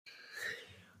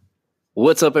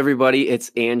What's up, everybody?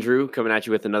 It's Andrew coming at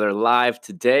you with another live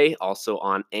today, also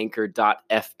on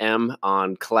anchor.fm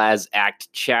on Class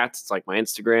Act Chats. It's like my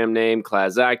Instagram name,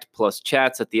 Class Act plus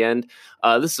chats at the end.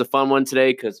 This is a fun one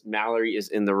today because Mallory is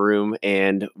in the room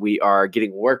and we are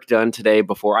getting work done today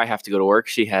before I have to go to work.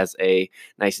 She has a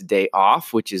nice day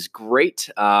off, which is great,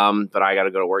 but I got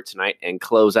to go to work tonight and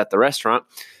close at the restaurant.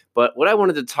 But what I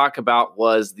wanted to talk about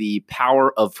was the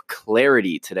power of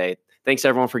clarity today. Thanks,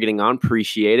 everyone, for getting on.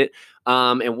 Appreciate it.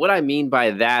 And what I mean by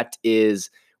that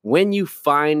is when you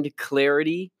find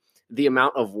clarity, the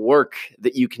amount of work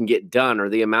that you can get done, or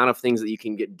the amount of things that you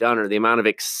can get done, or the amount of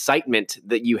excitement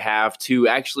that you have to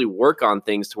actually work on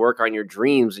things, to work on your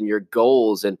dreams and your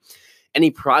goals and any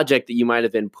project that you might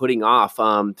have been putting off.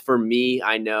 For me,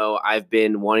 I know I've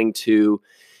been wanting to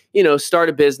start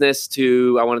a business.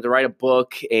 I wanted to write a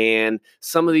book, and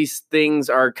some of these things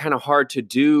are kind of hard to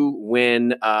do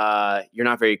when you're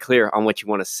not very clear on what you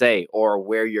want to say or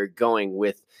where you're going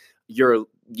with your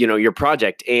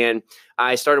project. And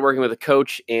I started working with a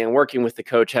coach, and working with the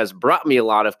coach has brought me a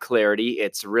lot of clarity.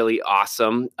 It's really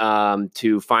awesome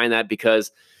to find that,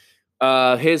 because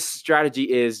his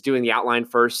strategy is doing the outline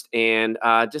first. And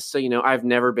just so you know, I've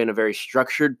never been a very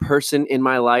structured person in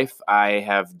my life. I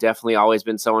have definitely always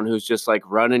been someone who's just like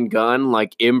run and gun,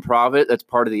 like improv it. That's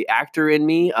part of the actor in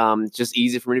me. It's just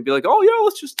easy for me to be like, oh, yeah,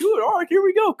 let's just do it. All right, here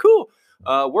we go. Cool.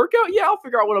 Workout. Yeah, I'll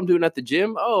figure out what I'm doing at the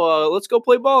gym. Oh, let's go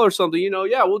play ball or something.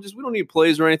 Yeah, we don't need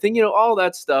plays or anything, all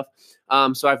that stuff.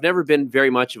 So I've never been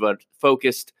very much of a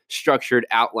focused, structured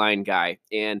outline guy.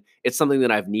 And it's something that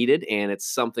I've needed, and it's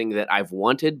something that I've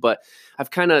wanted, but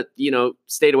I've kind of,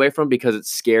 stayed away from because it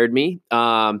scared me.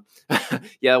 Yeah,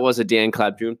 it was a Dan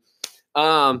Clapp tune.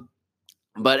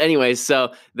 But anyways,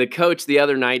 so the coach the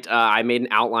other night, I made an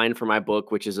outline for my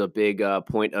book, which is a big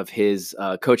point of his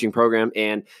coaching program.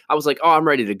 And I was like, oh, I'm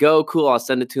ready to go. Cool. I'll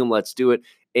send it to him. Let's do it.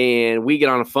 And we get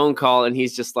on a phone call, and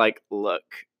he's just like, look,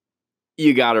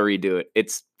 you got to redo it.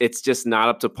 It's just not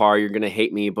up to par. You're going to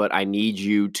hate me, but I need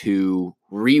you to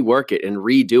rework it and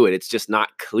redo it. It's just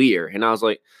not clear. And I was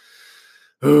like,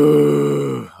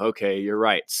 okay, you're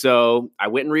right. So I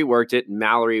went and reworked it.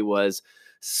 Mallory was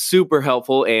super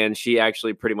helpful, and she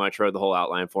actually pretty much wrote the whole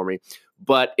outline for me.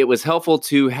 But it was helpful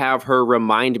to have her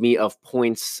remind me of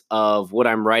points of what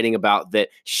I'm writing about that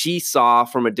she saw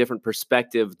from a different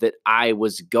perspective that I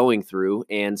was going through.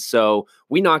 And so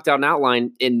we knocked out an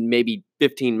outline in maybe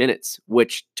 15 minutes,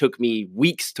 which took me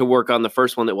weeks to work on the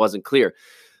first one that wasn't clear.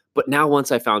 But now,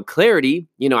 once I found clarity,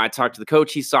 I talked to the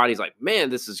coach. He saw it. He's like, man,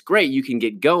 this is great. You can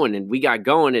get going. And we got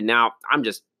going. And now I'm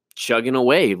just chugging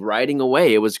away, writing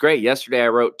away. It was great. Yesterday, I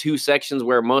wrote 2 sections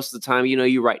where most of the time,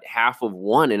 you write half of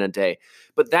one in a day.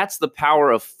 But that's the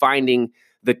power of finding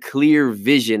the clear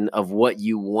vision of what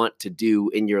you want to do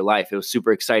in your life. It was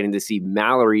super exciting to see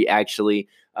Mallory actually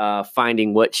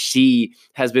finding what she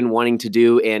has been wanting to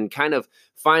do and kind of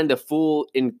find the full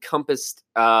encompassed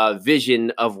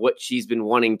vision of what she's been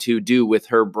wanting to do with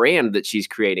her brand that she's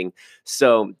creating.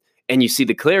 So, and you see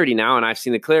the clarity now, and I've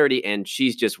seen the clarity, and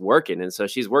she's just working. And so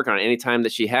she's working on it. Any time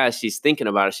that she has, she's thinking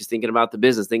about it. She's thinking about the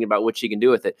business, thinking about what she can do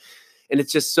with it. And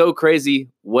it's just so crazy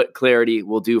what clarity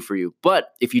will do for you.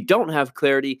 But if you don't have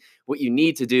clarity, what you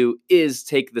need to do is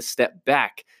take the step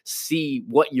back, see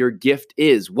what your gift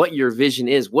is, what your vision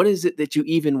is. What is it that you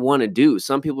even want to do?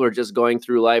 Some people are just going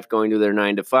through life, going to their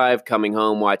 9 to 5, coming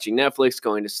home, watching Netflix,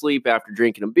 going to sleep after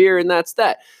drinking a beer, and that's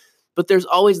that. But there's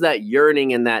always that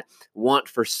yearning and that want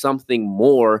for something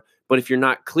more. But if you're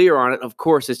not clear on it, of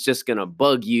course, it's just going to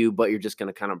bug you, but you're just going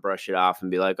to kind of brush it off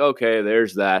and be like, okay,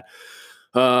 there's that.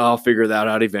 I'll figure that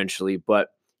out eventually. But,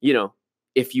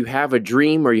 if you have a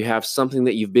dream or you have something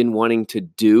that you've been wanting to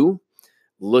do,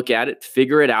 look at it,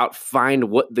 figure it out, find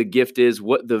what the gift is,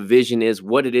 what the vision is,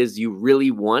 what it is you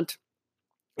really want,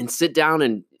 and sit down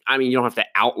and you don't have to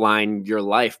outline your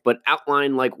life, but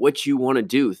outline like what you want to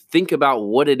do. Think about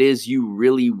what it is you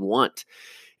really want.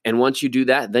 And once you do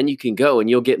that, then you can go and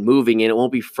you'll get moving, and it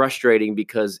won't be frustrating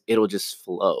because it'll just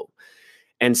flow.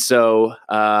 And so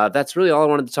that's really all I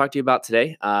wanted to talk to you about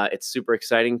today. It's super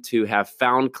exciting to have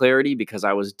found clarity, because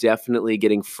I was definitely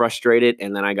getting frustrated.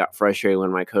 And then I got frustrated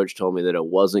when my coach told me that it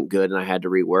wasn't good and I had to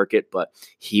rework it. But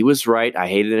he was right. I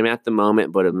hated him at the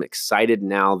moment, but I'm excited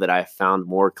now that I found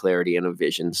more clarity and a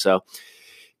vision. So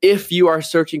if you are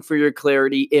searching for your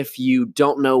clarity, if you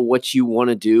don't know what you want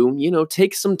to do,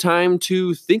 take some time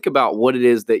to think about what it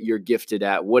is that you're gifted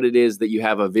at, what it is that you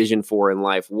have a vision for in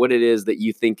life, what it is that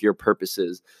you think your purpose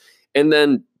is, and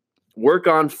then work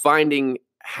on finding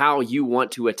how you want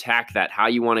to attack that, how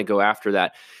you want to go after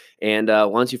that. And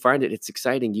once you find it, it's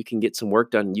exciting. You can get some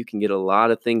work done. You can get a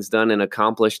lot of things done and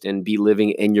accomplished and be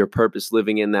living in your purpose,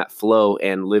 living in that flow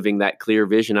and living that clear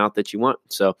vision out that you want.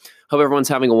 So hope everyone's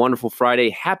having a wonderful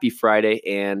Friday. Happy Friday,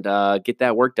 and get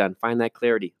that work done. Find that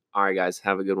clarity. All right, guys,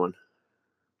 have a good one.